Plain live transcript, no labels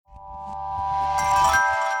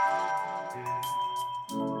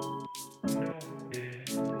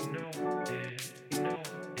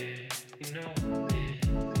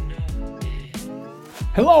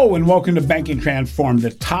Hello and welcome to Banking Transformed,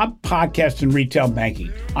 the top podcast in retail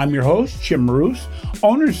banking. I'm your host, Jim Marous,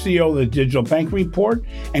 owner and CEO of the Digital Banking Report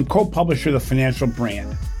and co-publisher of the Financial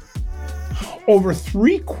Brand. Over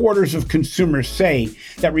 3/4 of consumers say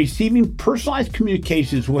that receiving personalized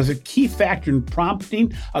communications was a key factor in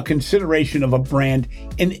prompting a consideration of a brand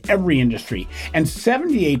in every industry, and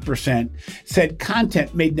 78% said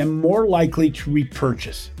content made them more likely to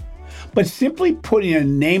repurchase. But simply putting a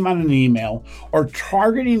name on an email or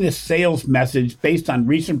targeting a sales message based on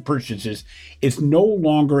recent purchases is no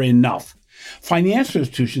longer enough. Financial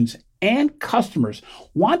institutions and customers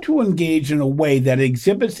want to engage in a way that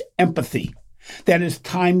exhibits empathy, that is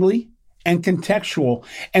timely and contextual,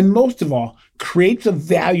 and most of all, creates a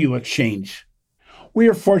value exchange. We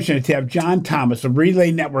are fortunate to have John Thomas of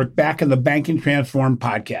Relay Network back in the Banking Transformed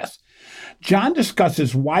podcast. John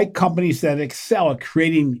discusses why companies that excel at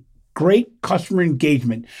creating great customer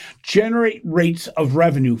engagement generate rates of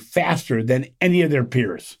revenue faster than any of their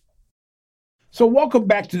peers. So welcome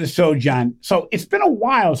back to the show, John. So it's been a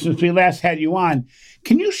while since we last had you on.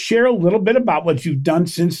 Can you share a little bit about what you've done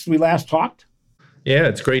since we last talked? Yeah,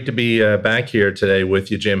 it's great to be back here today with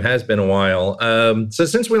you, Jim. Has been a while. So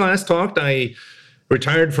since we last talked, I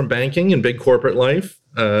retired from banking and big corporate life.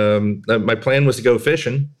 My plan was to go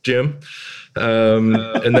fishing, Jim.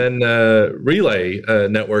 And then Relay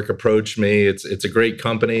Network approached me. It's a great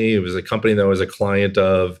company. It was a company that I was a client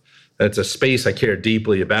of. It's a space I care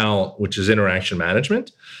deeply about, which is interaction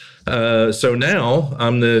management. So now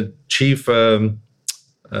I'm the chief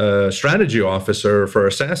strategy officer for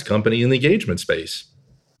a SaaS company in the engagement space.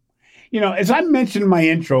 You know, as I mentioned in my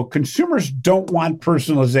intro, consumers don't want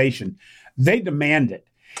personalization. They demand it.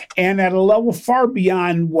 And at a level far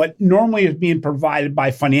beyond what normally is being provided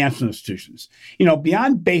by financial institutions. You know,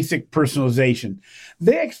 beyond basic personalization,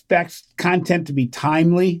 they expect content to be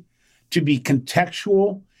timely, to be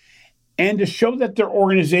contextual, and to show that their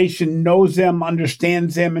organization knows them,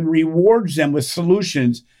 understands them, and rewards them with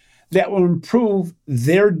solutions that will improve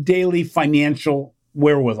their daily financial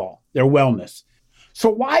wherewithal, their wellness. So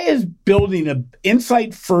why is building an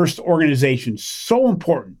insight-first organization so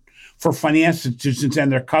important for financial institutions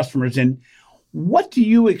and their customers? And what do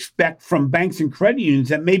you expect from banks and credit unions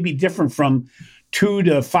that may be different from 2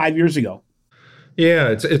 to 5 years ago? Yeah,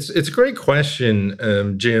 it's a great question,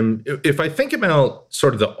 Jim. If I think about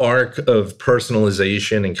sort of the arc of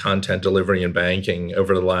personalization and content delivery in banking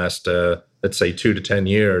over the last, let's say, 2 to 10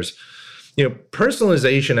 years, you know,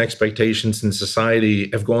 personalization expectations in society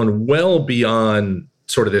have gone well beyond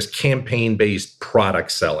sort of this campaign-based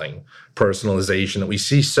product selling personalization that we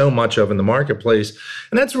see so much of in the marketplace.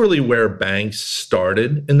 And that's really where banks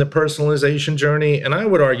started in the personalization journey. And I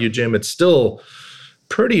would argue, Jim, it's still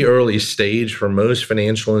pretty early stage for most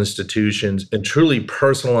financial institutions in truly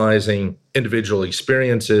personalizing individual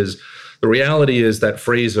experiences. The reality is that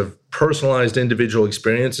phrase of personalized individual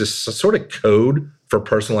experience is sort of code for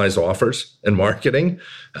personalized offers and marketing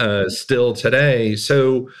still today.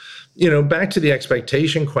 So, you know, back to the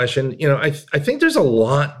expectation question, you know, I think there's a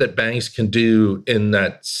lot that banks can do in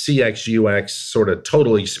that CX, UX sort of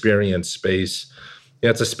total experience space. You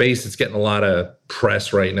know, it's a space that's getting a lot of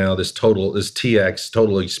press right now, this TX,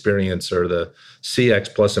 total experience, or the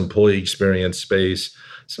CX plus employee experience space.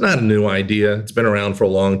 It's not a new idea. It's been around for a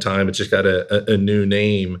long time. It's just got a new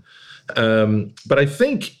name. But I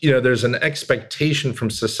think, you know, there's an expectation from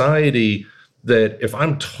society that if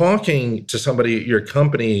I'm talking to somebody at your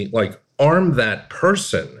company, like, arm that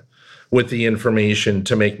person with the information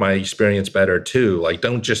to make my experience better too. Like,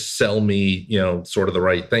 don't just sell me, you know, sort of the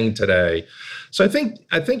right thing today. So I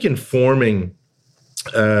think informing,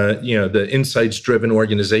 you know, the insights-driven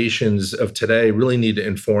organizations of today really need to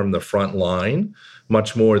inform the front line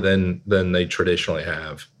much more than they traditionally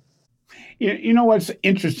have. You know what's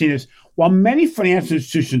interesting is, while many financial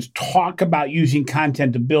institutions talk about using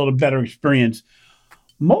content to build a better experience,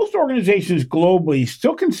 most organizations globally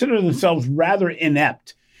still consider themselves rather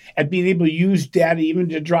inept at being able to use data even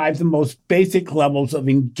to drive the most basic levels of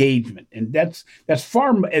engagement. And that's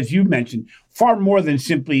far, as you mentioned, far more than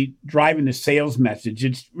simply driving the sales message.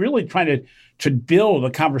 It's really trying to build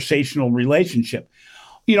a conversational relationship.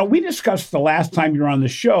 You know, we discussed the last time you were on the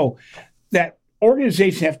show that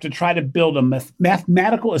organizations have to try to build a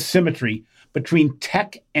mathematical asymmetry between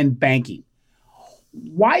tech and banking.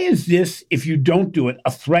 Why is this, if you don't do it, a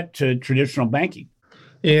threat to traditional banking?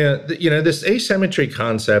 Yeah, you know, this asymmetry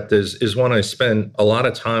concept is one I spent a lot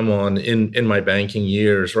of time on in my banking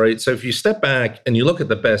years, right? So if you step back and you look at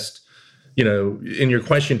the best, you know, in your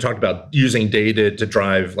question, you talked about using data to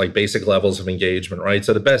drive like basic levels of engagement, right?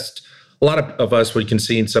 So the best a lot of us would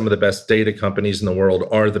concede some of the best data companies in the world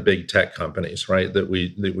are the big tech companies, right? That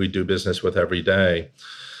we do business with every day.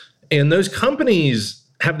 And those companies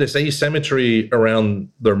have this asymmetry around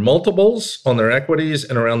their multiples on their equities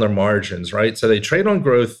and around their margins, right? So they trade on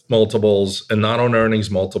growth multiples and not on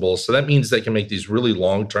earnings multiples. So that means they can make these really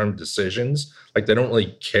long-term decisions. Like they don't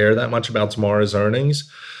really care that much about tomorrow's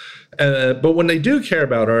earnings. But when they do care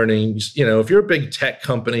about earnings, if you're a big tech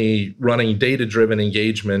company running data-driven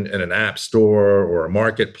engagement in an app store or a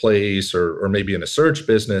marketplace or maybe in a search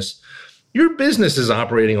business, your business is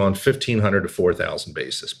operating on 1,500 to 4,000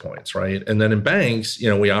 basis points, right? And then in banks,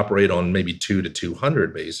 we operate on maybe 2 to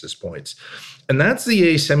 200 basis points. And that's the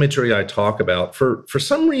asymmetry I talk about. For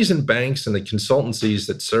some reason, banks and the consultancies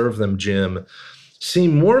that serve them, Jim,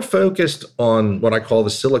 seem more focused on what I call the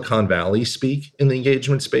Silicon Valley speak in the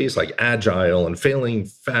engagement space, like agile and failing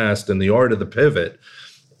fast and the art of the pivot.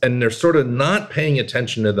 And they're sort of not paying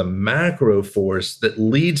attention to the macro force that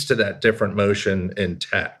leads to that different motion in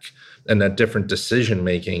tech and that different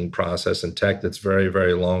decision-making process in tech that's very,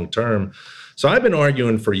 very long-term. So I've been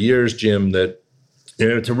arguing for years, Jim, that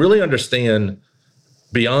to really understand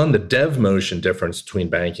beyond the dev motion difference between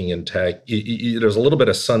banking and tech, there's a little bit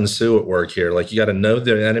of Sun Tzu at work here. Like you got to know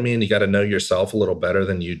the enemy and you got to know yourself a little better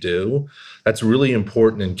than you do. That's really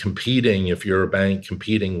important in competing if you're a bank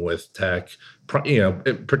competing with tech,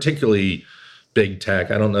 particularly big tech.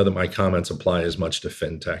 I don't know that my comments apply as much to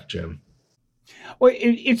fintech, Jim. Well,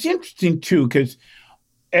 it's interesting, too, because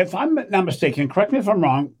if I'm not mistaken, correct me if I'm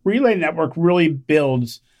wrong, Relay Network really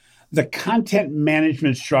builds the content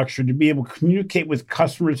management structure to be able to communicate with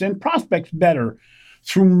customers and prospects better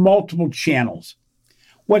through multiple channels.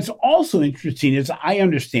 What's also interesting is, I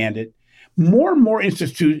understand it, more and more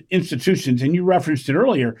institutions, and you referenced it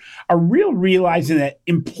earlier, are realizing that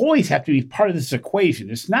employees have to be part of this equation.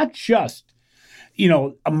 It's not just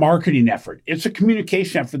a marketing effort. It's a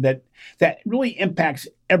communication effort that really impacts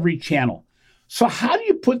every channel. So how do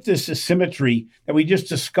you put this asymmetry that we just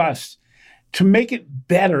discussed to make it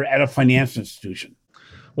better at a financial institution?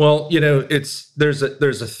 Well, there's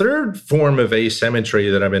a third form of asymmetry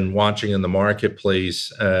that I've been watching in the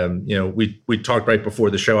marketplace. We talked right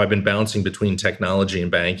before the show. I've been bouncing between technology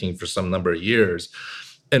and banking for some number of years,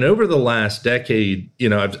 and over the last decade,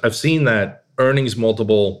 I've seen that earnings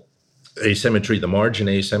multiple asymmetry, the margin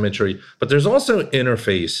asymmetry, but there's also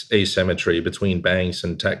interface asymmetry between banks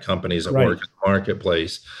and tech companies that work in the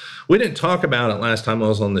marketplace. We didn't talk about it last time I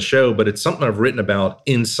was on the show, but it's something I've written about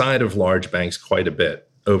inside of large banks quite a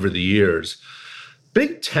bit over the years.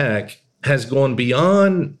 Big tech has gone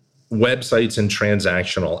beyond websites and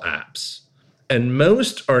transactional apps. And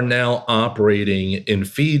most are now operating in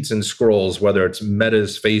feeds and scrolls, whether it's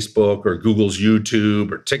Meta's Facebook or Google's YouTube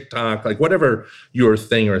or TikTok, like whatever your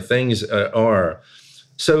thing or things are.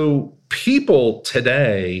 So people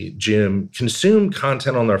today, Jim, consume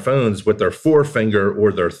content on their phones with their forefinger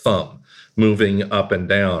or their thumb moving up and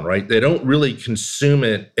down, right? They don't really consume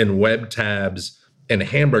it in web tabs and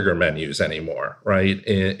hamburger menus anymore, right?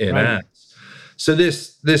 In apps. So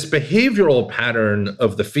this behavioral pattern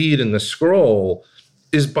of the feed and the scroll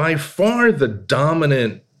is by far the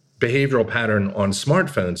dominant behavioral pattern on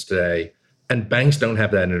smartphones today, and banks don't have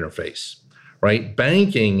that interface, right?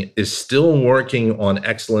 Banking is still working on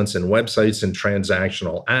excellence in websites and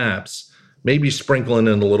transactional apps, maybe sprinkling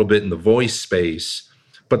in a little bit in the voice space,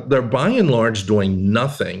 but they're by and large doing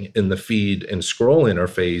nothing in the feed and scroll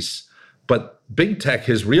interface. But big tech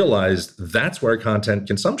has realized that's where content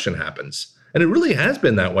consumption happens. And it really has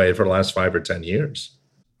been that way for the last 5 or 10 years.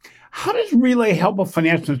 How does Relay help a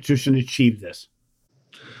financial institution achieve this?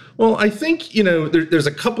 Well, I think, there's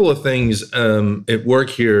a couple of things at work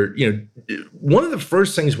here. One of the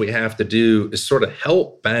first things we have to do is sort of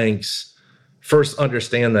help banks first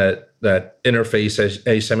understand that interface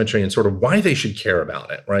asymmetry and sort of why they should care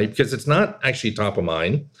about it, right? Because it's not actually top of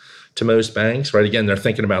mind to most banks, right? Again, they're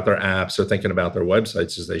thinking about their apps, they're thinking about their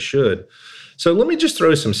websites as they should. So let me just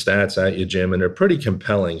throw some stats at you, Jim, and they're pretty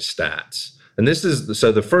compelling stats. And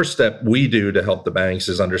so the first step we do to help the banks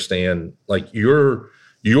is understand, like, you're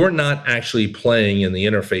not actually playing in the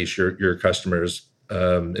interface your customers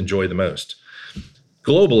enjoy the most.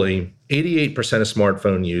 Globally, 88% of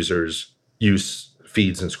smartphone users use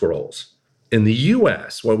feeds and scrolls. In the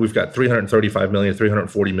US, we've got 335 million,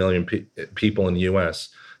 340 million people in the US.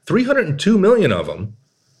 302 million of them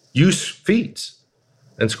use feeds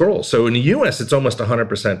and scrolls. So in the US, it's almost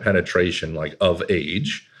 100% penetration, like, of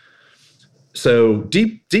age. So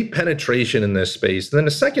deep penetration in this space. And then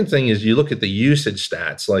the second thing is you look at the usage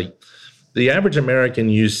stats. Like, the average American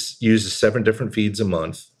uses 7 different feeds a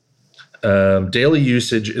month. Daily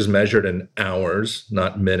usage is measured in hours,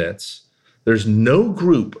 not minutes. There's no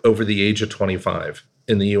group over the age of 25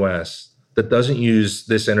 in the US that doesn't use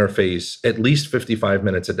this interface at least 55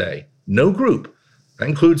 minutes a day. No group. That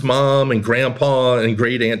includes mom and grandpa and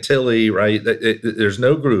great Aunt Tilly, right? There's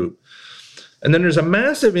no group. And then there's a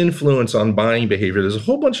massive influence on buying behavior. There's a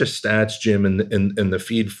whole bunch of stats, Jim, in the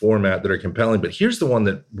feed format that are compelling. But here's the one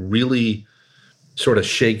that really sort of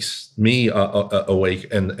shakes me awake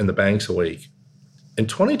and the banks awake. In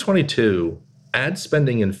 2022, ad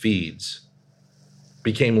spending in feeds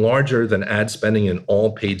became larger than ad spending in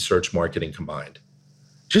all paid search marketing combined.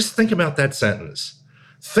 Just think about that sentence.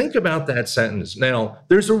 Think about that sentence. Now,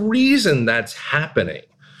 there's a reason that's happening,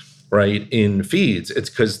 right, in feeds. It's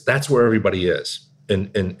because that's where everybody is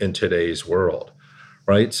in today's world,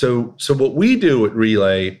 right? So what we do at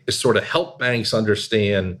Relay is sort of help banks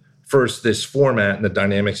understand first this format and the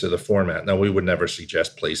dynamics of the format. Now, we would never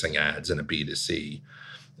suggest placing ads in a B2C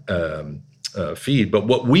feed, but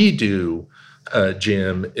what we do,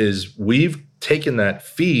 Jim, is we've taken that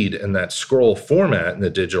feed and that scroll format in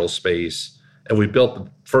the digital space, and we built the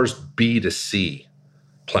first B2C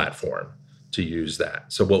platform to use that.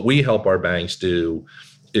 So what we help our banks do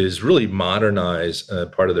is really modernize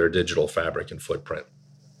part of their digital fabric and footprint.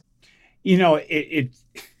 You know, it'd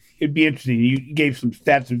be interesting. You gave some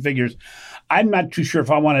stats and figures. I'm not too sure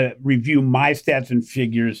if I want to review my stats and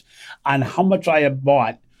figures on how much I have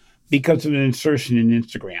bought because of an insertion in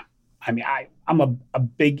Instagram. I mean, I'm a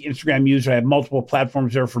big Instagram user. I have multiple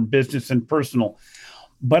platforms there for business and personal.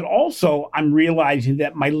 But also, I'm realizing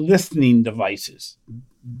that my listening devices,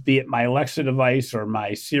 be it my Alexa device or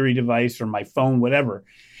my Siri device or my phone, whatever,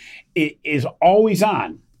 it is always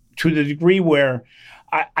on to the degree where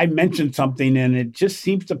I mentioned something and it just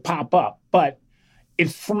seems to pop up. But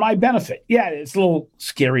it's for my benefit. Yeah, it's a little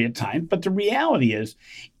scary at times. But the reality is,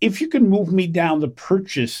 if you can move me down the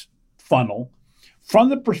purchase funnel from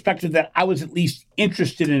the perspective that I was at least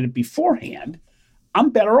interested in it beforehand,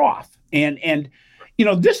 I'm better off. And you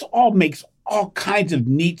know, this all makes all kinds of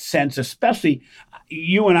neat sense, especially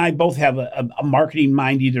you and I both have a marketing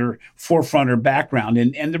mind, either forefront or background.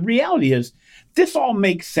 And the reality is this all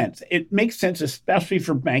makes sense. It makes sense, especially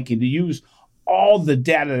for banking, to use all the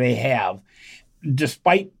data they have,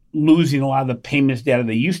 despite losing a lot of the payments data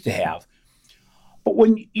they used to have. But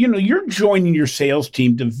when you're joining your sales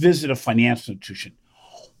team to visit a financial institution,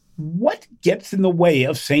 what gets in the way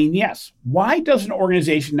of saying yes? Why does an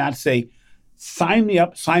organization not say, sign me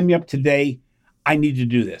up today, I need to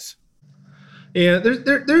do this? Yeah,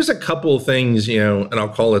 there's a couple of things, and I'll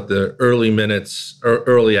call it the early minutes or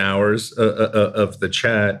early hours of the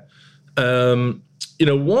chat. One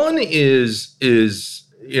is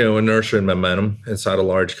inertia and momentum inside of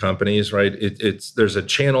large companies, right? There's a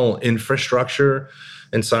channel infrastructure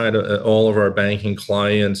inside all of our banking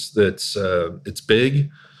clients that's it's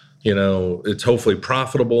big. It's hopefully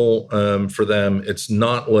profitable for them. It's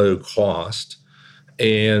not low cost,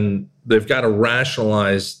 and they've got to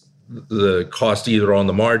rationalize the cost either on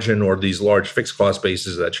the margin or these large fixed cost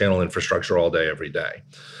bases of that channel infrastructure all day, every day.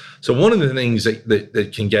 So one of the things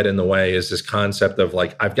that can get in the way is this concept of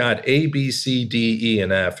like, I've got A, B, C, D, E,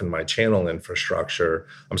 and F in my channel infrastructure.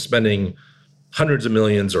 I'm spending hundreds of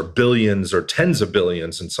millions or billions or tens of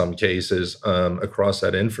billions in some cases across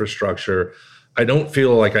that infrastructure. I don't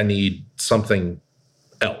feel like I need something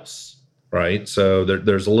else, right? So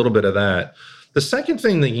there's a little bit of that. The second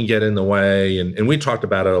thing that can get in the way, and we talked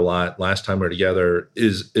about it a lot last time we were together,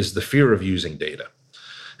 is the fear of using data.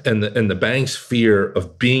 And the bank's fear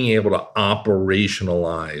of being able to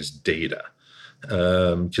operationalize data.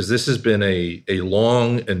 Because this has been a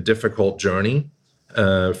long and difficult journey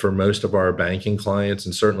for most of our banking clients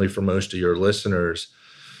and certainly for most of your listeners.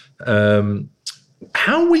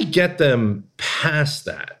 How we get them past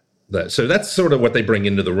that. So that's sort of what they bring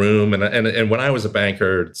into the room. And when I was a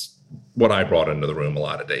banker, it's what I brought into the room a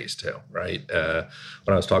lot of days too, right?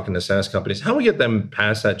 When I was talking to SaaS companies, how we get them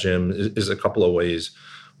past that, Jim, is a couple of ways.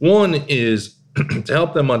 One is to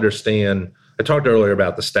help them understand, I talked earlier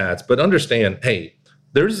about the stats, but understand, hey,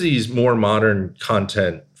 there's these more modern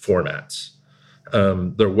content formats.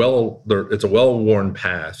 It's a well-worn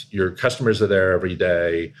path. Your customers are there every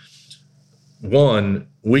day. One,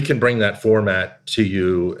 we can bring that format to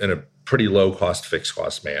you in a pretty low cost, fixed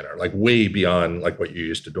cost manner, like way beyond like what you're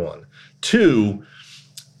used to doing. Two,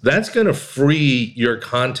 that's going to free your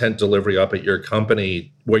content delivery up at your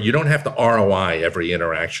company where you don't have to ROI every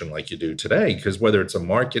interaction like you do today. Because whether it's a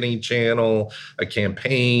marketing channel, a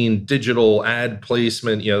campaign, digital ad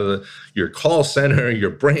placement, your call center, your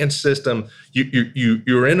branch system,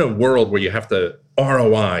 you're in a world where you have to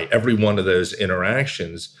ROI every one of those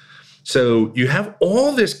interactions. So you have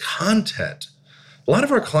all this content A lot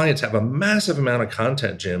of our clients have a massive amount of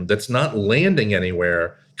content, Jim, that's not landing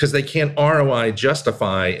anywhere because they can't ROI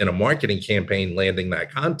justify in a marketing campaign landing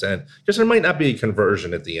that content because there might not be a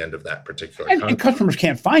conversion at the end of that particular content. And customers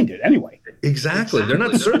can't find it anyway. Exactly. They're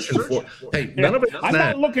not searching for, hey, none of it. I'm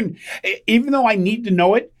not looking, even though I need to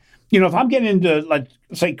know it, if I'm getting into, like,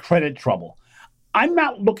 say, credit trouble, I'm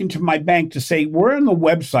not looking to my bank to say, where on the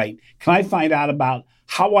website can I find out about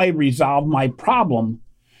how I resolve my problem?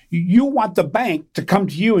 You want the bank to come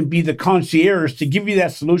to you and be the concierge to give you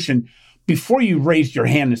that solution before you raise your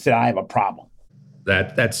hand and say, I have a problem.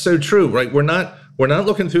 That's so true, right? We're not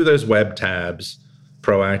looking through those web tabs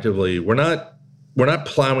proactively. We're not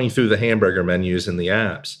plowing through the hamburger menus in the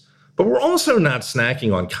apps, but we're also not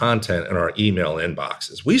snacking on content in our email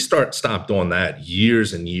inboxes. We stopped doing that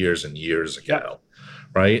years and years and years ago,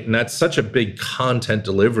 right? And that's such a big content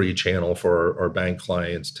delivery channel for our bank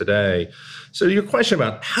clients today. So your question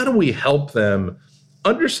about how do we help them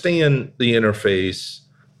understand the interface,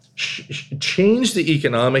 change the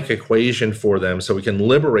economic equation for them so we can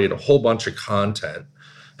liberate a whole bunch of content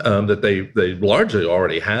that they largely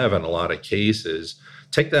already have in a lot of cases,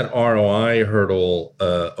 take that ROI hurdle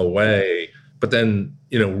away, but then,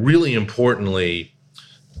 really importantly,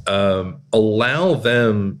 allow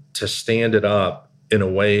them to stand it up in a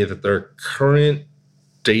way that their current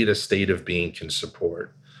data state of being can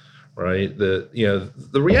support, right? The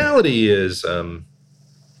reality is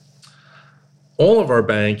all of our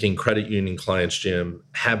banking credit union clients, Jim,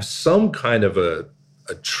 have some kind of a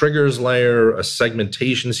triggers layer, a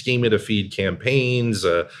segmentation schema to feed campaigns,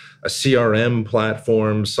 a CRM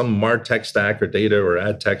platform, some MarTech stack or data or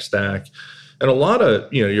ad tech stack. And a lot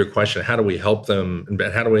of, your question, how do we help them and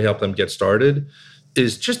how do we help them get started,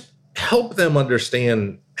 is just help them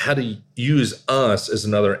understand how to use us as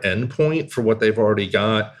another endpoint for what they've already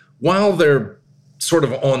got while they're sort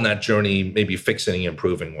of on that journey, maybe fixing and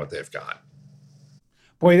improving what they've got.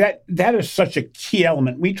 Boy, that is such a key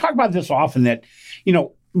element. We talk about this often that,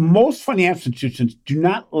 most financial institutions do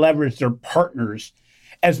not leverage their partners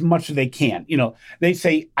as much as they can. They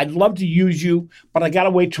say, I'd love to use you, but I got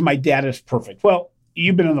to wait till my data is perfect. Well,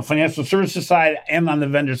 you've been on the financial services side and on the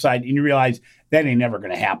vendor side, and you realize that ain't never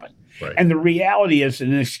going to happen. Right. And the reality is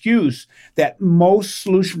an excuse that most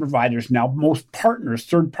solution providers now, most partners,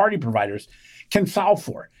 third-party providers, can solve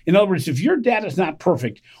for. In other words, if your data is not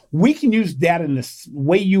perfect, we can use data in the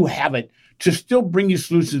way you have it to still bring you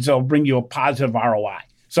solutions that will bring you a positive ROI.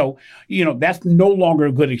 So, that's no longer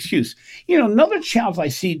a good excuse. Another challenge I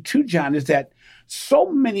see too, John, is that so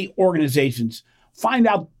many organizations find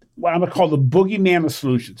out what I'm going to call the boogeyman of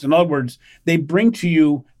solutions. In other words, they bring to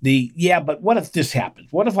you but what if this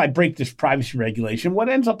happens? What if I break this privacy regulation? What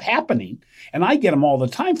ends up happening? And I get them all the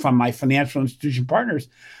time from my financial institution partners.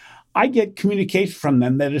 I get communication from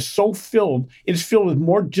them that is so filled, it's filled with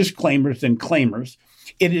more disclaimers than claimers.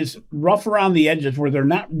 It is rough around the edges where they're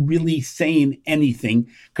not really saying anything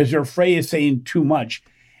because they're afraid of saying too much.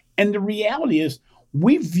 And the reality is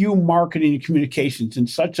we view marketing and communications in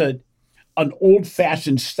such an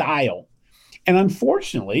old-fashioned style. And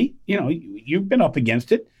unfortunately, you've been up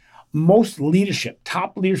against it. Most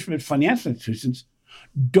top leadership at financial institutions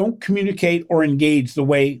don't communicate or engage the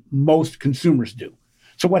way most consumers do.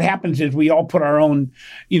 So what happens is we all put our own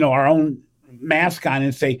mask on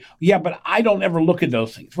and say, yeah, but I don't ever look at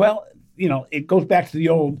those things. Well, it goes back to the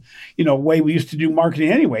old, way we used to do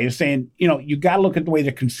marketing anyway, is saying, you got to look at the way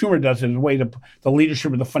the consumer does it and the way the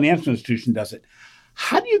leadership of the financial institution does it.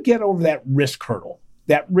 How do you get over that risk hurdle?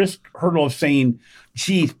 That risk hurdle of saying,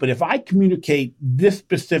 geez, but if I communicate this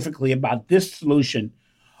specifically about this solution,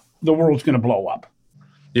 the world's going to blow up.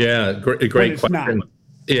 Yeah, great question. Not.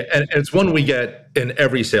 Yeah, and it's one we get in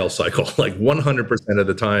every sales cycle, like 100% of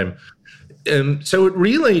the time. So at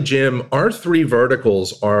Relay, Jim, our three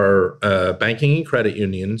verticals are banking and credit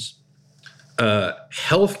unions,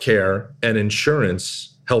 healthcare and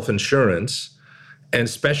insurance, health insurance, and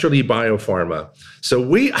specialty biopharma. So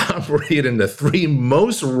we operate in the three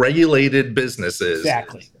most regulated businesses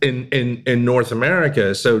in North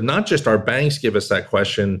America. So not just our banks give us that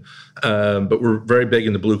question, but we're very big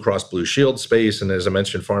in the Blue Cross Blue Shield space. And as I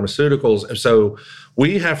mentioned, pharmaceuticals. So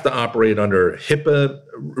we have to operate under HIPAA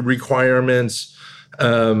requirements.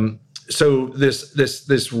 So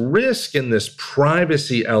this risk and this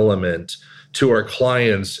privacy element to our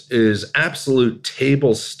clients is absolute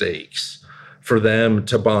table stakes for them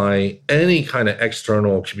to buy any kind of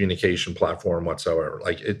external communication platform whatsoever.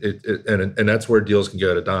 Like and that's where deals can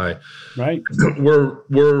go to die. Right.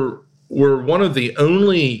 We're one of the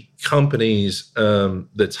only companies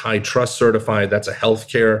that's high trust certified. That's a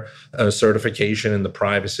healthcare certification in the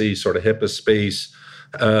privacy sort of HIPAA space.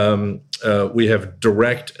 We have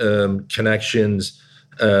direct connections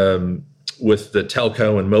with the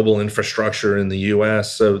telco and mobile infrastructure in the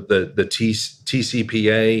U.S. So the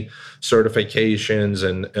TCPA certifications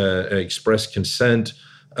and express consent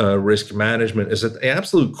risk management is at the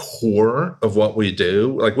absolute core of what we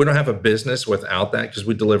do. Like, we don't have a business without that, because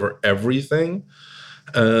we deliver everything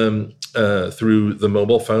through the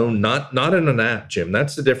mobile phone, not in an app, Jim.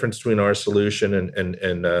 That's the difference between our solution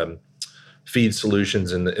and feed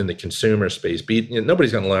solutions in the consumer space.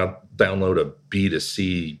 Nobody's going to download a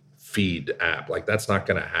B2C feed app. Like, that's not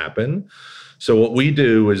going to happen. So what we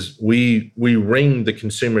do is we ring the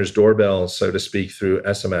consumer's doorbell, so to speak, through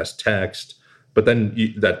SMS text, but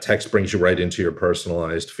then that text brings you right into your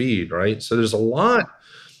personalized feed, right? So there's a lot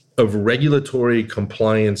of regulatory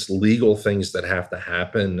compliance, legal things that have to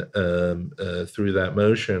happen through that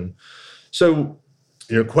motion. So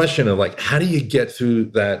your question of, like, how do you get through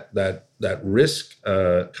that risk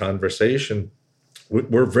conversation?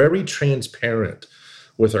 We're very transparent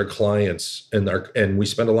with our clients, and we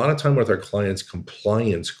spend a lot of time with our clients'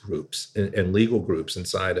 compliance groups and legal groups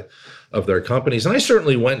inside of their companies. And I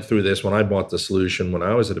certainly went through this when I bought the solution when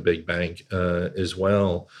I was at a big bank as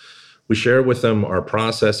well. We share with them our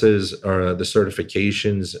processes, the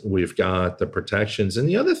certifications we've got, the protections. And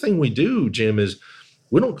the other thing we do, Jim, is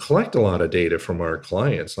we don't collect a lot of data from our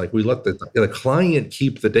clients. Like, we let the client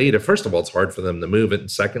keep the data. First of all, it's hard for them to move it.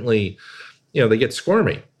 And secondly, they get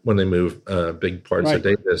squirmy when they move big parts of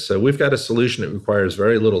data. So we've got a solution that requires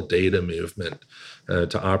very little data movement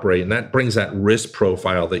to operate. And that brings that risk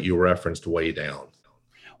profile that you referenced way down.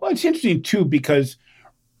 Well, it's interesting, too, because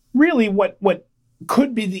really what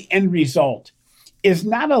could be the end result is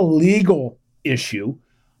not a legal issue,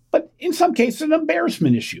 but in some cases an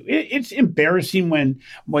embarrassment issue. It's embarrassing when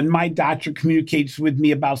my doctor communicates with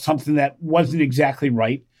me about something that wasn't exactly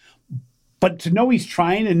right. But to know he's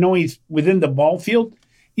trying and know he's within the ball field,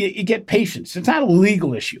 you get patience. It's not a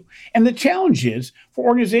legal issue. And the challenge is for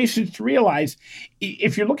organizations to realize,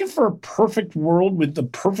 if you're looking for a perfect world with the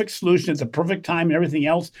perfect solution at the perfect time and everything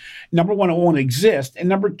else, number one, it won't exist. And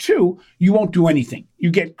number two, you won't do anything. You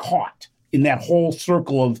get caught in that whole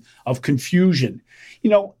circle of confusion.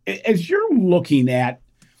 As you're looking at,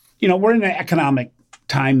 we're in an economic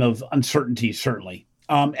time of uncertainty, certainly.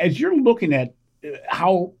 As you're looking at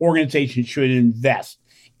how organizations should invest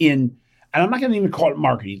in, and I'm not going to even call it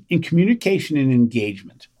marketing, in communication and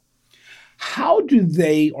engagement, how should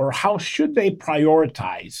they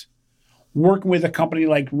prioritize working with a company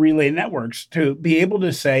like Relay Networks to be able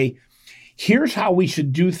to say, here's how we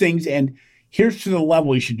should do things and here's to the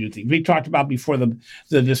level we should do things. We talked about before the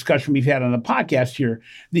discussion we've had on the podcast here,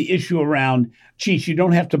 the issue around, geez, you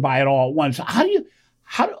don't have to buy it all at once.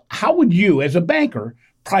 How would you, as a banker,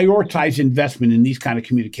 prioritize investment in these kind of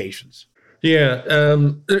communications? Yeah,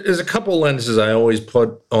 there's a couple lenses I always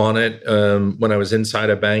put on it when I was inside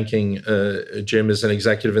of banking, Jim, as an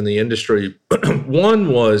executive in the industry.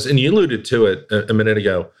 One was, and you alluded to it a minute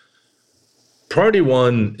ago, priority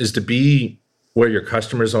one is to be where your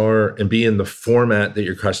customers are and be in the format that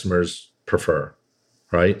your customers prefer,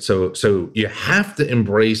 right? So you have to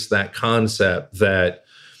embrace that concept that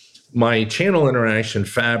my channel interaction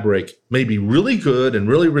fabric may be really good and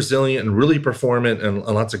really resilient and really performant and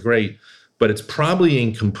lots of great, but it's probably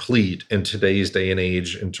incomplete in today's day and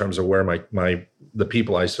age in terms of where the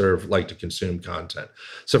people I serve like to consume content.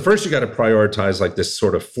 So first, you got to prioritize like this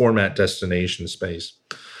sort of format destination space.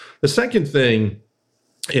 The second thing,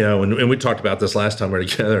 and we talked about this last time we were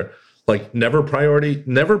together, like never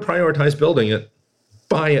prioritize building it,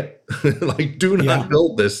 buy it. Like, do not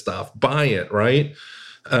build this stuff, buy it, right?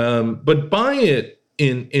 But buy it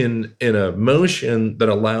in a motion that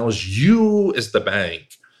allows you as the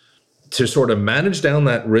bank to sort of manage down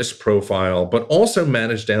that risk profile, but also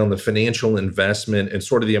manage down the financial investment and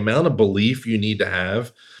sort of the amount of belief you need to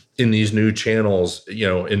have in these new channels,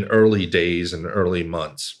 in early days and early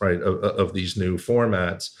months, right, of these new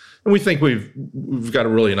formats. And we think we've got a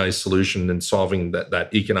really nice solution in solving that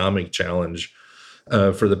economic challenge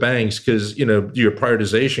for the banks, because, your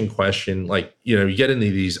prioritization question, like, you get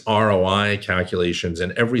into these ROI calculations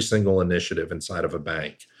in every single initiative inside of a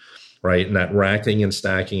bank, right? And that racking and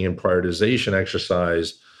stacking and prioritization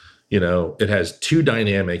exercise, it has two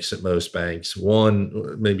dynamics at most banks.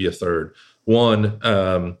 One, maybe a third. One,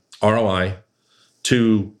 ROI.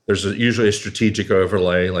 Two, there's usually a strategic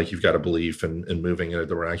overlay, like you've got a belief in moving in a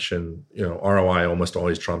direction. ROI almost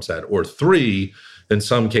always trumps that. Or three, in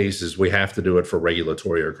some cases, we have to do it for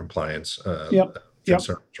regulatory or compliance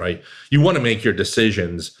concerns, right? You want to make your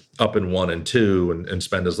decisions up in 1 and 2 and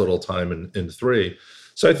spend as little time in 3.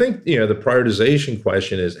 So I think, the prioritization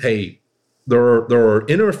question is, hey, there are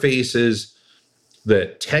interfaces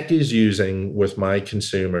that tech is using with my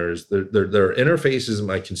consumers. There are interfaces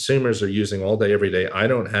my consumers are using all day, every day. I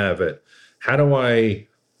don't have it. How do I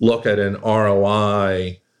look at an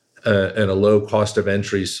ROI and a low cost of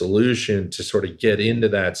entry solution to sort of get into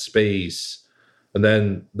that space? And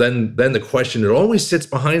then the question that always sits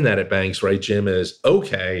behind that at banks, right, Jim, is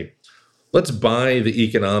okay, let's buy the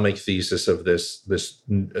economic thesis of this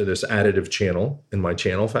additive channel in my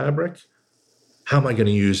channel fabric. How am I going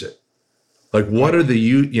to use it? Like, what are the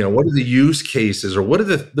use cases, or what are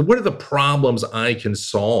the problems I can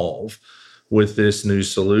solve with this new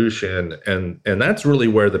solution? And that's really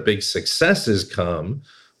where the big successes come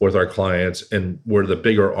with our clients, and where the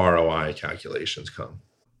bigger ROI calculations come.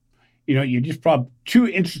 You just brought up two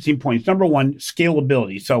interesting points. Number one,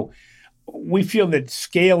 scalability. So we feel that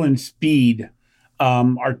scale and speed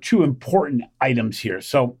are two important items here.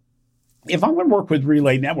 So if I'm going to work with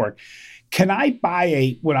Relay Network, can I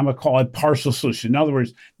buy what I'm going to call a partial solution? In other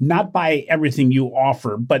words, not buy everything you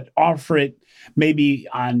offer, but offer it maybe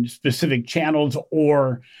on specific channels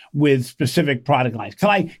or with specific product lines.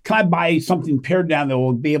 Can I buy something pared down that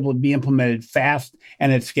will be able to be implemented fast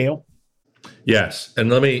and at scale? Yes, and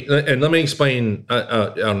let me explain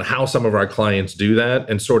on how some of our clients do that,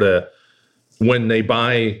 and sort of when they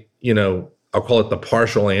buy, I'll call it the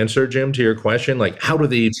partial answer, Jim, to your question, like how do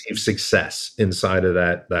they achieve success inside of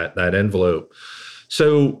that envelope?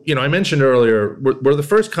 So, I mentioned earlier, we're the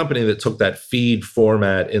first company that took that feed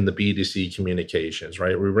format in the B2C communications,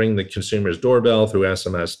 right? We ring the consumer's doorbell through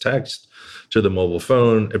SMS text to the mobile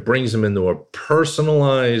phone. It brings them into a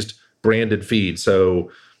personalized branded feed. So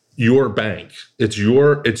your bank, it's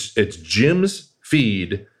Jim's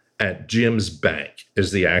feed at Jim's bank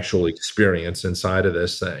is the actual experience inside of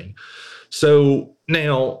this thing. So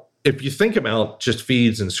now, if you think about just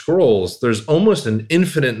feeds and scrolls, there's almost an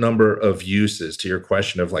infinite number of uses to your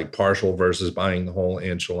question of like partial versus buying the whole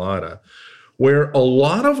enchilada, where a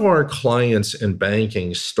lot of our clients in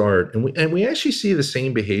banking start, and we actually see the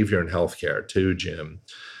same behavior in healthcare too, Jim,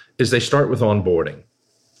 is they start with onboarding.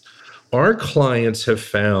 Our clients have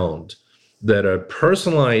found that a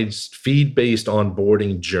personalized feed-based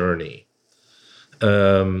onboarding journey,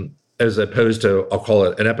 as opposed to, I'll call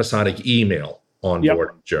it an episodic email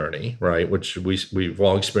onboarding journey, right, which we've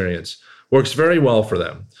all experienced, works very well for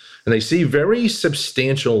them. And they see very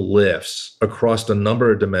substantial lifts across a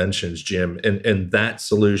number of dimensions, Jim, in that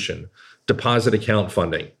solution. Deposit account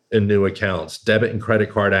funding in new accounts, debit and credit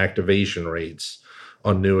card activation rates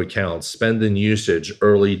on new accounts, spend and usage,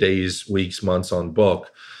 early days, weeks, months on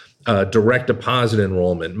book, direct deposit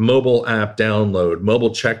enrollment, mobile app download,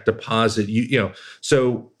 mobile check deposit.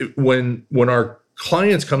 So when our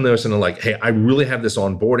clients come to us and they're like, hey, I really have this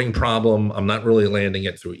onboarding problem. I'm not really landing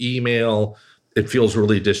it through email. It feels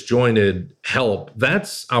really disjointed. Help.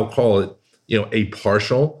 That's, I'll call it, a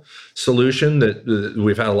partial solution that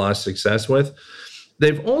we've had a lot of success with.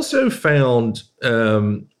 They've also found,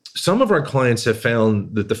 some of our clients have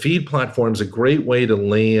found that the feed platform is a great way to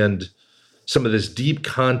land some of this deep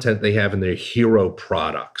content they have in their hero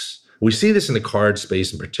products. We see this in the card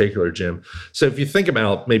space in particular, Jim. So if you think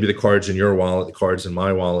about maybe the cards in your wallet, the cards in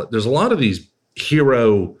my wallet, there's a lot of these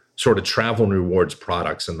hero sort of travel and rewards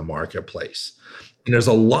products in the marketplace. And there's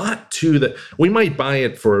a lot to that. We might buy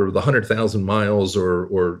it for the 100,000 miles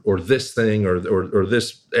or this thing or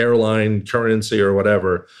this airline currency or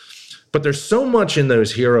whatever. But there's so much in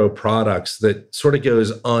those hero products that sort of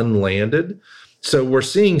goes unlanded. So we're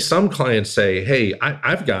seeing some clients say, hey,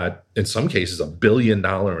 I've got, in some cases, $1 billion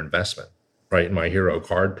investment, right, in my hero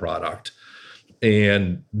card product,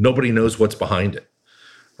 and nobody knows what's behind it,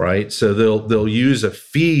 right? So they'll use a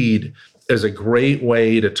feed as a great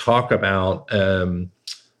way to talk about,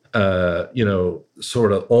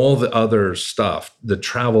 sort of all the other stuff, the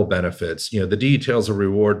travel benefits, the details of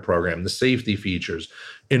reward program, the safety features,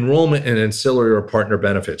 enrollment and ancillary or partner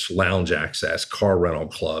benefits, lounge access, car rental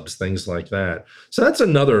clubs, things like that. So that's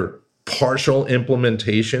another partial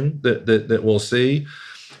implementation that we'll see.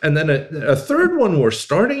 And then a third one we're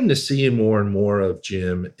starting to see more and more of,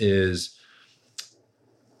 Jim, is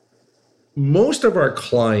most of our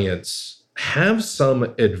clients have some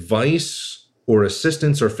advice or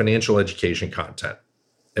assistance or financial education content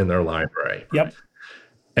in their library. Yep.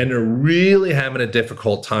 And they're really having a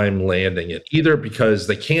difficult time landing it, either because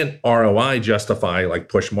they can't ROI justify like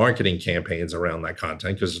push marketing campaigns around that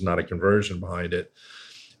content because there's not a conversion behind it.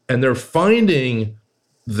 And they're finding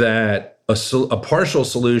that a partial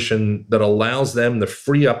solution that allows them to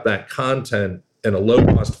free up that content in a low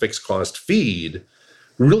cost, fixed cost feed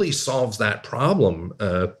really solves that problem.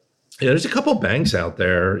 There's a couple banks out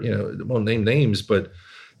there, won't name names, but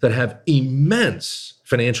that have immense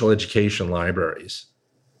financial education libraries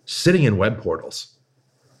sitting in web portals.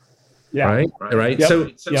 Yeah. Right.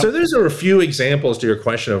 Yep. So those are a few examples to your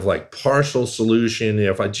question of like partial solution.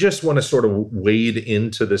 If I just want to sort of wade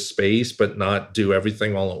into the space, but not do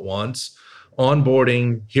everything all at once,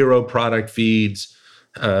 onboarding, hero product feeds,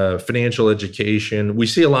 financial education. We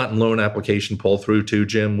see a lot in loan application pull through too,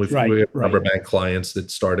 Jim. We have rubber bank clients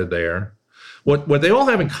that started there. What they all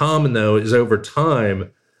have in common though is over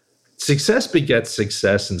time, success begets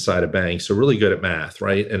success inside a bank. So really good at math,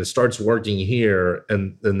 right? And it starts working here,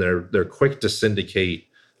 and then they're quick to syndicate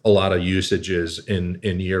a lot of usages in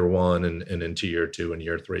year one and into year two and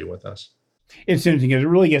year three with us. It's interesting because it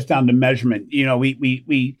really gets down to measurement.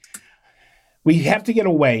 We have to get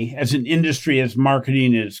away as an industry, as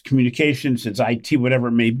marketing, as communications, as IT, whatever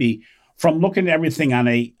it may be, from looking at everything on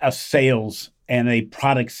a sales and a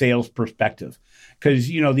product sales perspective. Because,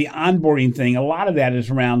 the onboarding thing, a lot of that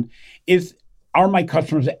is around are my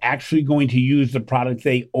customers actually going to use the product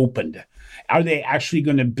they opened? Are they actually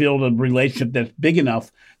going to build a relationship that's big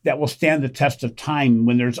enough that will stand the test of time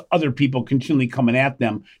when there's other people continually coming at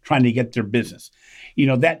them trying to get their business?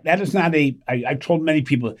 That is not I've told many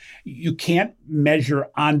people, you can't measure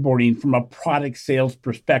onboarding from a product sales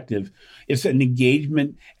perspective. It's an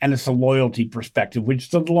engagement and it's a loyalty perspective, which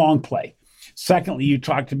is a long play. Secondly, you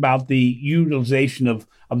talked about the utilization of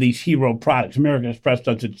these hero products. American Express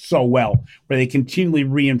does it so well, where they continually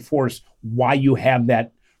reinforce why you have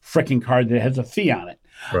that frickin' card that has a fee on it.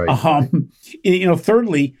 Right.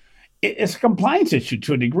 Thirdly, it's a compliance issue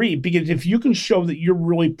to a degree, because if you can show that you're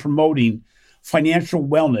really promoting financial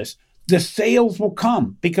wellness, the sales will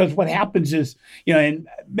come. Because what happens is, and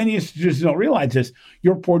many institutions don't realize this,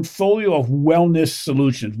 your portfolio of wellness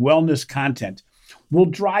solutions, wellness content will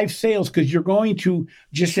drive sales, because you're going to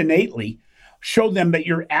just innately show them that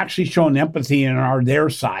you're actually showing empathy and are their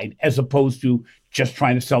side, as opposed to just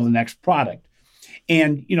trying to sell the next product.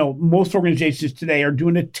 And, most organizations today are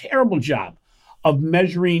doing a terrible job of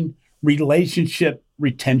measuring relationship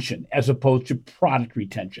retention as opposed to product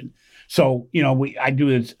retention. So, I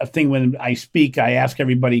do a thing when I speak. I ask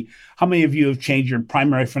everybody, how many of you have changed your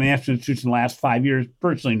primary financial institution in the last 5 years?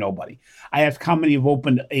 Personally, nobody. I ask how many have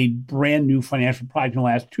opened a brand new financial product in the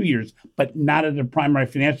last 2 years, but not at a primary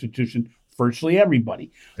financial institution. Virtually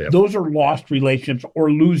everybody. Yep. Those are lost relationships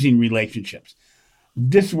or losing relationships.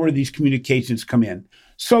 This is where these communications come in.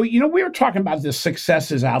 So, we were talking about the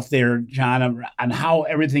successes out there, John, on how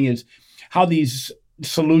everything is, how these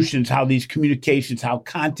solutions, how these communications, how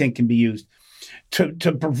content can be used to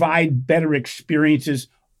provide better experiences,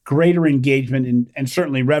 greater engagement, and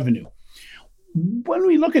certainly revenue. When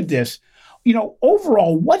we look at this,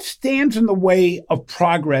 overall, what stands in the way of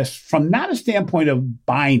progress from not a standpoint of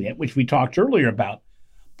buying it, which we talked earlier about,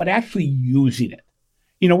 but actually using it?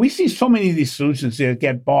 We see so many of these solutions that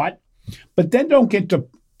get bought, but then don't get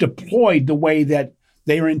deployed the way that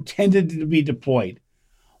they are intended to be deployed.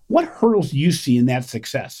 What hurdles do you see in that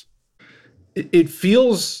success? It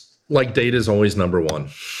feels like data is always number one,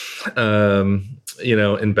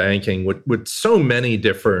 in banking with so many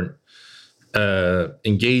different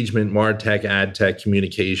engagement, MarTech, ad tech,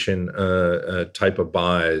 communication type of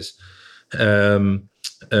buys, or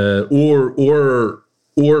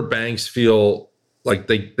banks feel like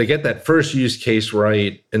they get that first use case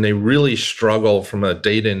right, and they really struggle from a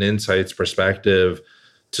data and insights perspective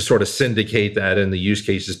to sort of syndicate that in the use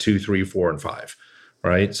cases 2, 3, 4, and 5,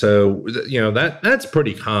 right? So that's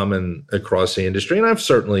pretty common across the industry, and I've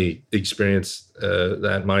certainly experienced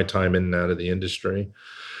that in my time in and out of the industry.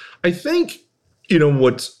 I think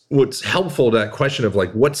what's helpful to that question of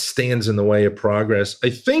like what stands in the way of progress.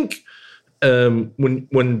 I think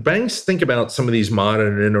when banks think about some of these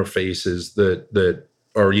modern interfaces that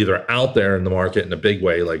are either out there in the market in a big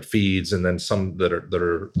way, like feeds, and then some that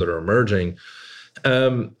are emerging,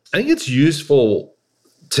 I think it's useful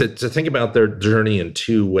to think about their journey in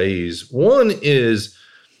two ways. One is,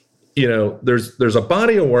 there's a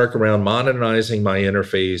body of work around modernizing my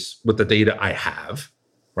interface with the data I have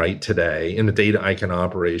right today and the data I can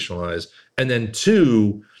operationalize. And then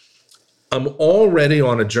two, I'm already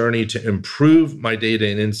on a journey to improve my data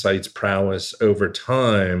and insights prowess over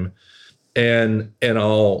time, and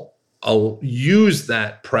I'll use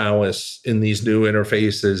that prowess in these new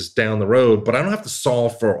interfaces down the road, but I don't have to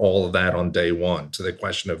solve for all of that on day one. To the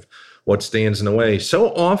question of what stands in the way.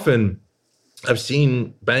 So often I've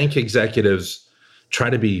seen bank executives try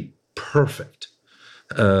to be perfect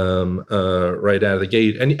right out of the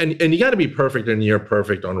gate. And you got to be perfect and near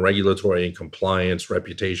perfect on regulatory and compliance,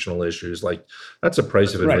 reputational issues. Like that's a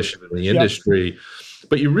price of admission in the industry.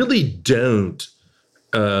 But you really don't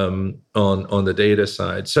on the data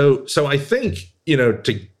side. So I think,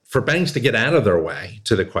 for banks to get out of their way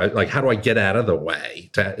to the question, like, how do I get out of the way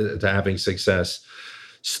to having success?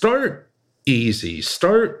 Start easy.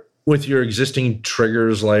 Start with your existing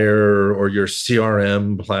triggers layer or your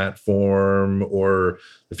CRM platform, or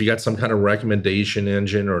if you got some kind of recommendation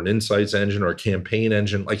engine or an insights engine or a campaign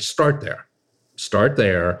engine, like, start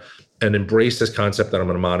there and embrace this concept that I'm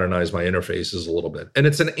going to modernize my interfaces a little bit. And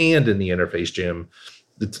it's an and in the interface, Jim.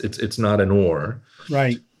 It's not an or.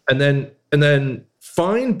 Right. And then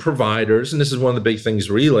find providers, and this is one of the big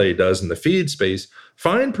things Relay does in the feed space,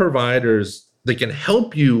 find providers that can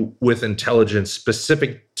help you with intelligence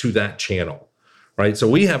specific to that channel, right? So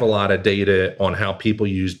we have a lot of data on how people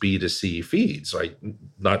use B2C feeds, right?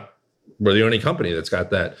 We're the only company that's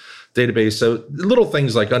got that database. So little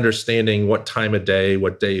things like understanding what time of day,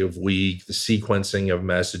 what day of week, the sequencing of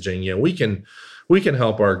messaging, we can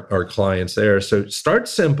help our clients there. So start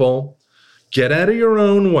simple, get out of your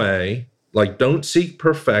own way, like, don't seek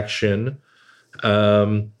perfection,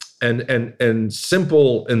 and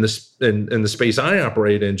simple in the space I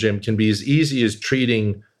operate in, Jim, can be as easy as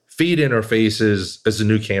treating feed interfaces as a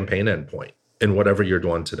new campaign endpoint in whatever you're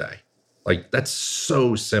doing today. Like, that's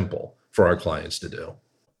so simple for our clients to do.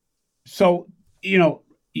 So,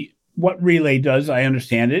 what Relay does, I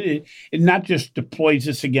understand it. It not just deploys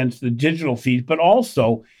this against the digital feeds, but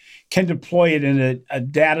also can deploy it in a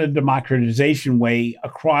data democratization way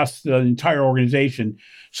across the entire organization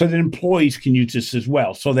so that employees can use this as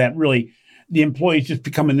well. So that really the employees just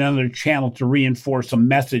become another channel to reinforce a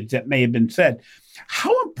message that may have been said.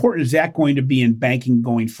 How important is that going to be in banking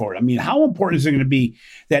going forward? I mean, how important is it going to be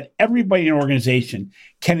that everybody in an organization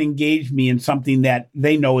can engage me in something that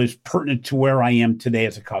they know is pertinent to where I am today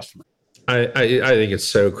as a customer? I think it's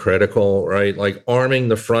so critical, right? Like, arming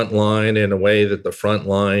the front line in a way that the front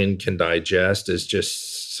line can digest is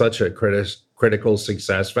just such a critical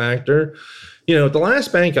success factor. The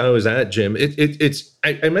last bank I was at, Jim,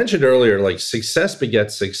 I mentioned earlier, like, success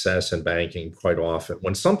begets success in banking quite often.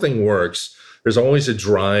 When something works, there's always a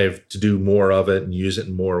drive to do more of it and use it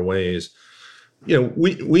in more ways.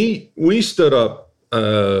 We stood up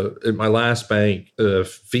at my last bank,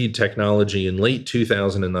 feed technology in late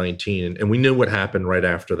 2019, and we knew what happened right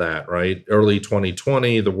after that, right? Early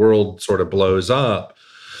 2020, the world sort of blows up.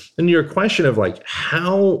 And your question of, like,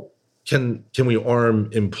 how can we arm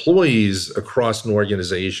employees across an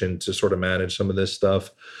organization to sort of manage some of this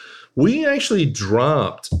stuff? We actually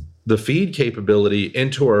dropped the feed capability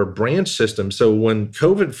into our branch system. So when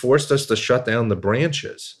COVID forced us to shut down the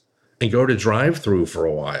branches and go to drive-through for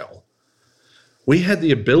a while, we had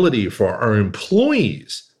the ability for our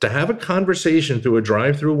employees to have a conversation through a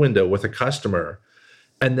drive-through window with a customer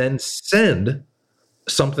and then send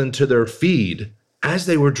something to their feed as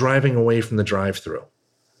they were driving away from the drive-through.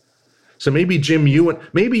 So maybe, Jim, you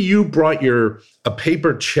brought a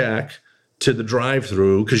paper check to the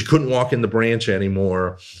drive-through because you couldn't walk in the branch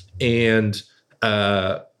anymore, and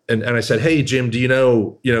I said, hey, Jim, do you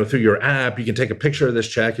know through your app you can take a picture of this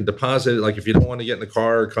check and deposit it? Like, if you don't want to get in the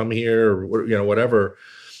car, come here, or whatever.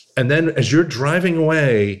 And then as you're driving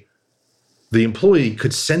away, the employee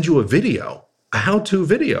could send you a how-to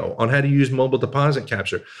video on how to use mobile deposit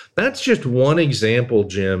capture. That's just one example,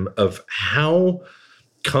 Jim, of how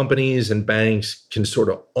companies and banks can sort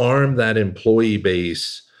of arm that employee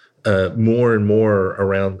base more and more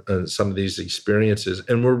around some of these experiences.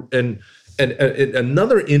 And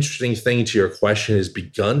another interesting thing to your question has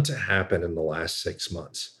begun to happen in the last 6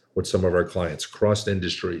 months with some of our clients across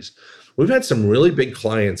industries. We've had some really big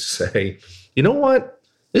clients say, you know what,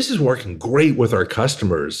 this is working great with our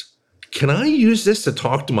customers. Can I use this to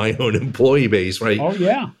talk to my own employee base, right? Oh,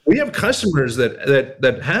 yeah. We have customers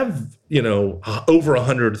that have, over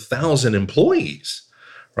 100,000 employees,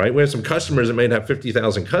 right? We have some customers that may have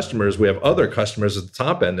 50,000 customers. We have other customers at the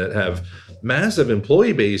top end that have massive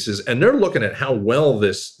employee bases, and they're looking at how well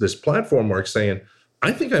this platform works, saying,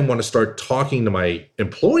 I think I want to start talking to my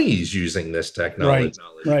employees using this technology.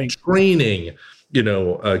 Right. Training,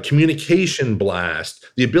 communication blast,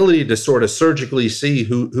 the ability to sort of surgically see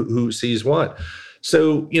who sees what.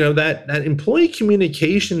 So, that employee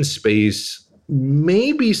communication space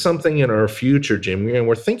may be something in our future, Jim.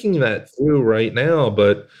 We're thinking that through right now,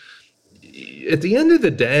 but at the end of the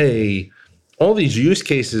day, all these use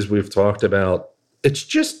cases we've talked about, it's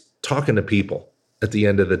just talking to people at the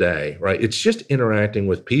end of the day, right? It's just interacting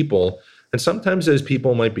with people. And sometimes those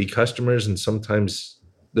people might be customers, and sometimes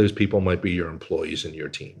those people might be your employees and your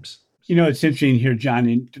teams. It's interesting here, John,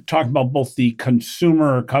 in talking about both the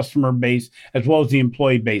consumer or customer base as well as the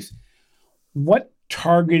employee base. What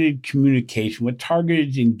targeted communication, what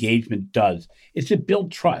targeted engagement does, is to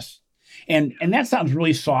build trust. And that sounds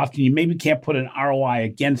really soft, and you maybe can't put an ROI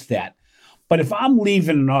against that. But if I'm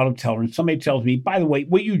leaving an auto teller and somebody tells me, by the way,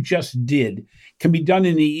 what you just did can be done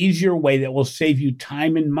in an easier way that will save you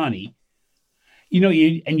time and money,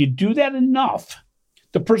 and you do that enough,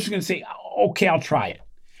 the person's going to say, okay, I'll try it.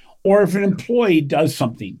 Or if an employee does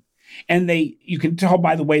something and you can tell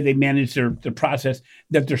by the way they manage their process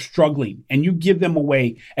that they're struggling, and you give them a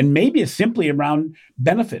way, and maybe it's simply around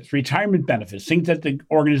benefits, retirement benefits, things that the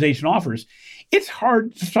organization offers. It's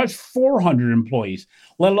hard to touch 400 employees,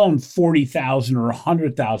 let alone 40,000 or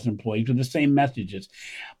 100,000 employees with the same messages.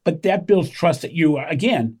 But that builds trust that you,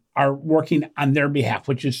 again, are working on their behalf,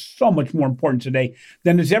 which is so much more important today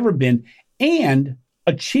than it's ever been, and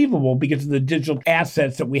achievable because of the digital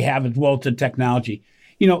assets that we have as well as the technology.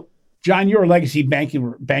 John, you're a legacy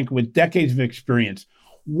banker with decades of experience.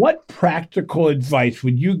 What practical advice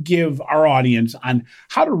would you give our audience on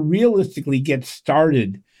how to realistically get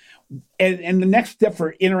started and the next step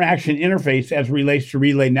for interaction interface as it relates to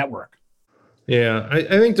Relay Network? Yeah, I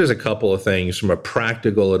think there's a couple of things from a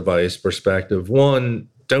practical advice perspective. One,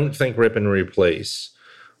 don't think rip and replace.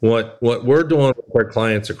 What we're doing with our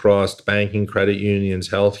clients across banking, credit unions,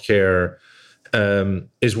 healthcare,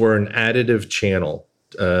 is we're an additive channel.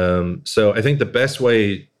 So I think the best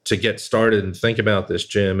way to get started and think about this,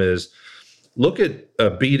 Jim, is look at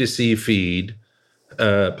a B2C feed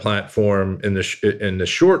platform in the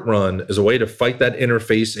short run as a way to fight that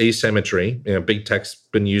interface asymmetry. Big Tech's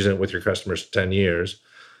been using it with your customers for 10 years,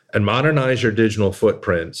 and modernize your digital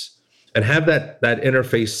footprints and have that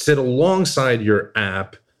interface sit alongside your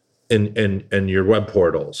app and your web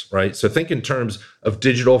portals, right? So think in terms of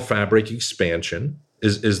digital fabric expansion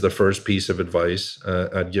is the first piece of advice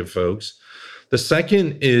I'd give folks. The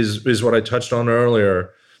second is what I touched on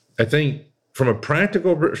earlier. I think from a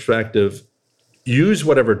practical perspective, use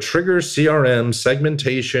whatever triggers, CRM,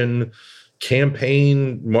 segmentation,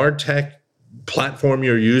 campaign, MarTech platform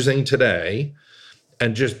you're using today,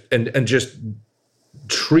 and just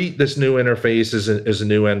treat this new interface as a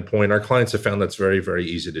new endpoint. Our clients have found that's very, very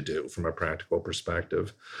easy to do from a practical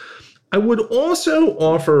perspective. I would also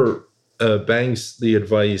offer banks the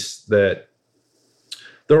advice that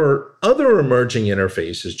there are other emerging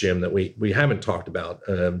interfaces, Jim, that we haven't talked about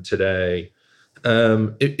today.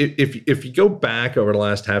 If you go back over the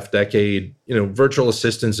last half decade, virtual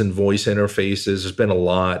assistants and voice interfaces, there's been a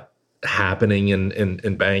lot happening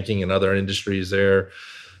in banking and other industries there.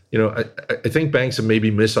 I think banks have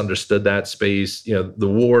maybe misunderstood that space. The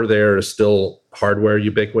war there is still hardware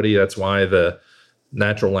ubiquity. That's why the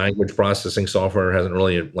natural language processing software hasn't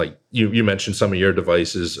really, like you mentioned some of your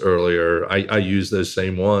devices earlier. I use those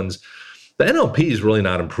same ones. The NLP is really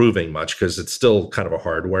not improving much because it's still kind of a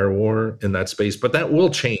hardware war in that space, but that will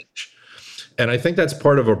change. And I think that's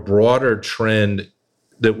part of a broader trend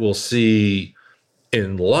that we'll see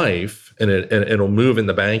in life, and it'll move in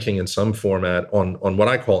the banking in some format on what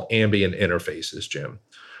I call ambient interfaces, Jim.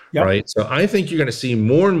 Yep. Right? So I think you're going to see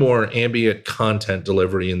more and more ambient content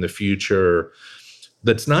delivery in the future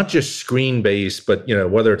that's not just screen-based, but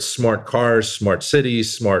whether it's smart cars, smart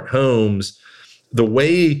cities, smart homes, the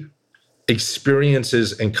way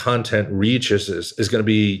experiences and content reaches is going to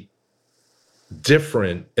be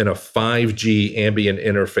different in a 5G ambient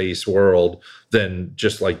interface world than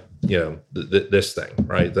just like this thing,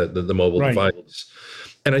 right? The mobile device.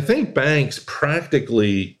 And I think banks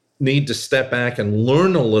practically need to step back and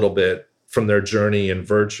learn a little bit from their journey in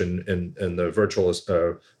the virtual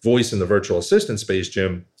voice and the virtual assistant space,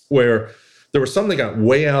 Jim, where there was some that got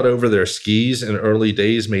way out over their skis in early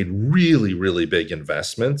days, made really, really big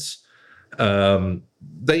investments.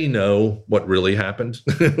 They know what really happened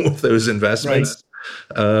with those investments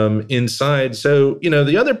inside. So,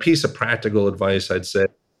 the other piece of practical advice I'd say,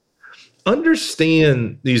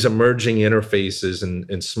 understand these emerging interfaces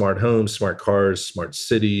in smart homes, smart cars, smart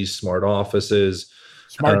cities, smart offices,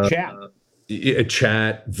 smart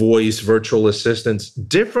chat, voice, virtual assistants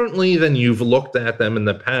differently than you've looked at them in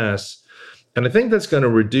the past. And I think that's going to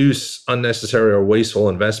reduce unnecessary or wasteful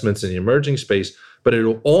investments in the emerging space, but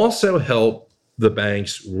it'll also help the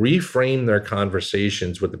banks reframe their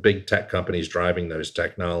conversations with the big tech companies driving those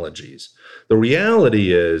technologies. The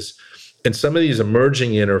reality is, in some of these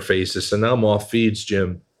emerging interfaces, so now I'm off feeds,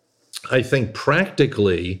 Jim, I think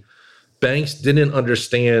practically banks didn't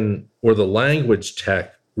understand where the language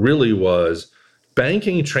tech really was.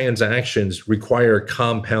 Banking transactions require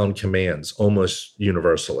compound commands almost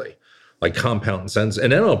universally, like compound sentences.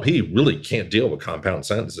 And NLP really can't deal with compound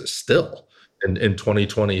sentences still in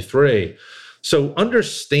 2023. So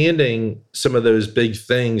understanding some of those big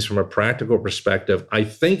things from a practical perspective, I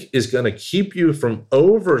think is going to keep you from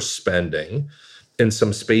overspending in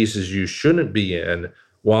some spaces you shouldn't be in,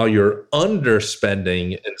 while you're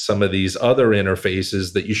underspending in some of these other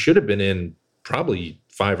interfaces that you should have been in probably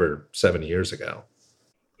 5 or 7 years ago.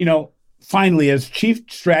 Finally, as Chief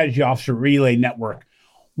Strategy Officer at Relay Network,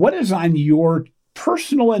 what is on your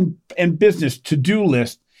personal and business to-do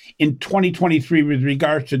list in 2023 with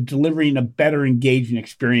regards to delivering a better engaging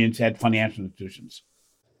experience at financial institutions?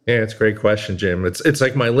 Yeah, it's a great question, Jim. It's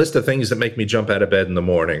like my list of things that make me jump out of bed in the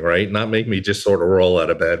morning, right? Not make me just sort of roll out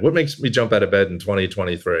of bed. What makes me jump out of bed in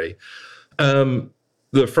 2023?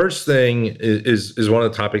 The first thing is one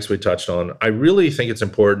of the topics we touched on. I really think it's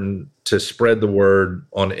important to spread the word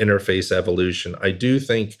on interface evolution. I do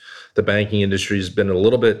think the banking industry has been a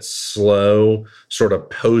little bit slow, sort of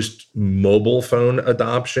post-mobile phone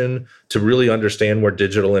adoption, to really understand where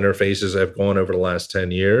digital interfaces have gone over the last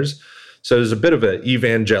 10 years. So there's a bit of an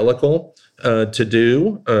evangelical to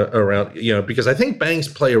do around, because I think banks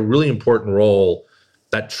play a really important role,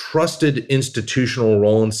 that trusted institutional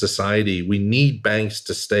role in society. We need banks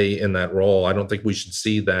to stay in that role. I don't think we should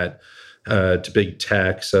see that to big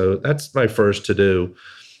tech. So that's my first to do.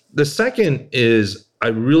 The second is I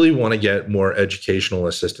really want to get more educational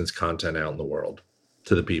assistance content out in the world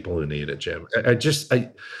to the people who need it, Jim.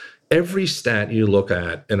 Every stat you look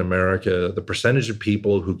at in America, the percentage of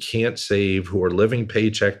people who can't save, who are living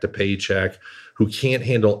paycheck to paycheck, who can't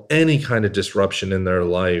handle any kind of disruption in their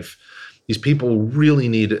life, these people really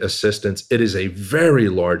need assistance. It is a very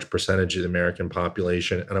large percentage of the American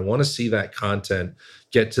population, and I want to see that content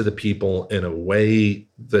get to the people in a way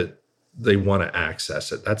that they want to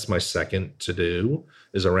access it. That's my second to do,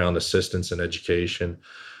 is around assistance and education.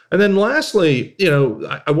 And then lastly,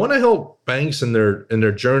 I want to help banks in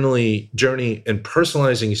their journey in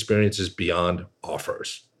personalizing experiences beyond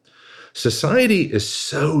offers. Society is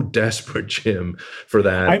so desperate, Jim, for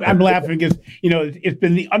that. I'm laughing because, it's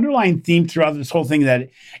been the underlying theme throughout this whole thing that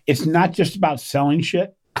it's not just about selling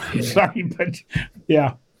shit. I'm sorry, but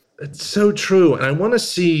yeah. It's so true. And I want to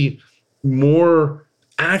see more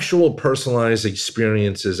actual personalized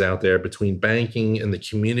experiences out there between banking and the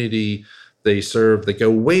community they serve that go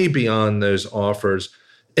way beyond those offers.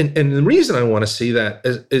 And the reason I want to see that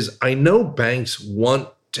is I know banks want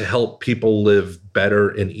to help people live better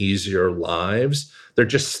and easier lives. They're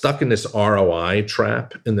just stuck in this ROI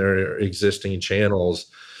trap in their existing channels.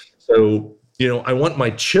 So, I want my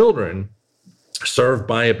children served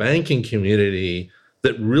by a banking community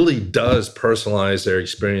that really does personalize their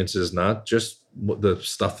experiences, not just the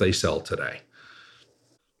stuff they sell today.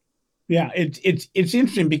 Yeah, it's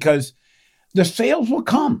interesting because the sales will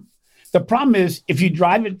come. The problem is if you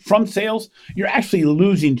drive it from sales, you're actually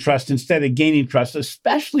losing trust instead of gaining trust,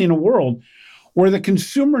 especially in a world where the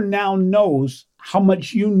consumer now knows how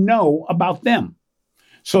much you know about them.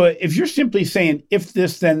 So if you're simply saying, if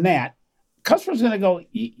this, then that, customers are going to go,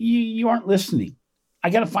 you aren't listening. I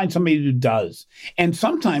got to find somebody who does. And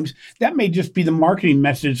sometimes that may just be the marketing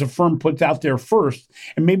message the firm puts out there first,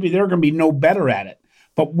 and maybe they're going to be no better at it.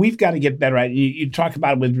 But we've got to get better at it. You talk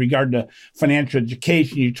about it with regard to financial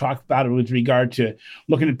education. You talk about it with regard to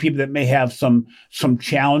looking at people that may have some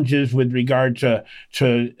challenges with regard to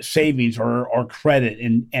savings or credit,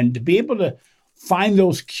 and to be able to find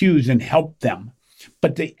those cues and help them.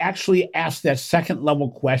 But to actually ask that second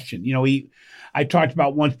level question. I talked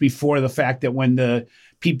about once before the fact that when the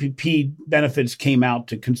PPP benefits came out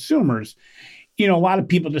to consumers, a lot of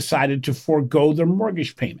people decided to forego their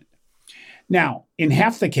mortgage payment. Now, in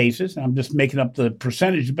half the cases, I'm just making up the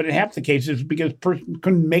percentage, but in half the cases, because the person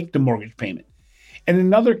couldn't make the mortgage payment. And in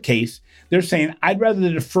another case, they're saying, I'd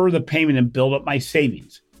rather defer the payment and build up my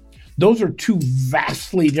savings. Those are two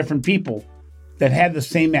vastly different people that had the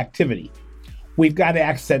same activity. We've got to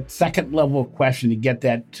ask that second level of question to get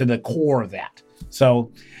that to the core of that.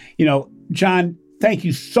 So, John, thank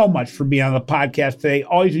you so much for being on the podcast today.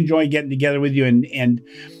 Always enjoy getting together with you, and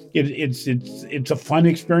it's a fun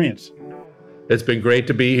experience. It's been great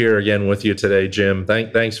to be here again with you today, Jim.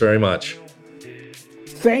 Thanks very much.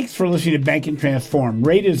 Thanks for listening to Banking Transform,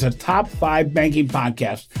 rated as a top 5 banking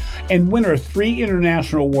podcast and winner of 3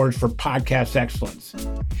 international awards for podcast excellence.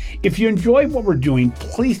 If you enjoy what we're doing,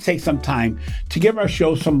 please take some time to give our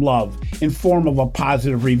show some love in form of a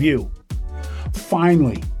positive review.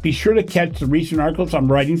 Finally, be sure to catch the recent articles I'm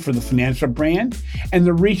writing for the Financial Brand and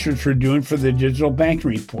the research we're doing for the Digital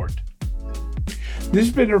Banking Report. This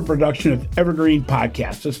has been a production of Evergreen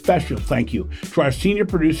Podcast. A special thank you to our senior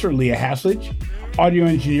producer, Leah Haslage, audio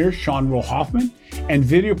engineer, Sean Will Hoffman, and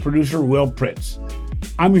video producer, Will Pritz.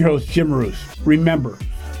 I'm your host, Jim Roos. Remember,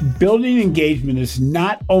 Building engagement is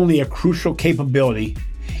not only a crucial capability,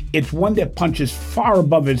 it's one that punches far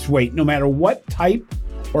above its weight, no matter what type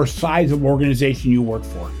or size of organization you work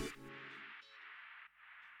for.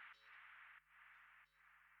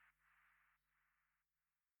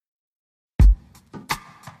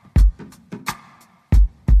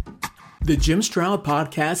 The Jim Stroud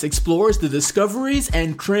Podcast explores the discoveries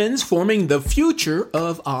and trends forming the future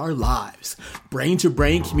of our lives.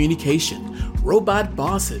 Brain-to-brain communication, robot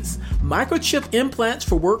bosses, microchip implants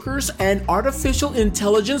for workers, and artificial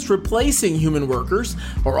intelligence replacing human workers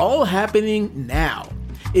are all happening now.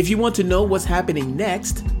 If you want to know what's happening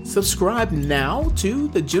next, subscribe now to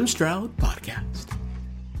the Jim Stroud Podcast.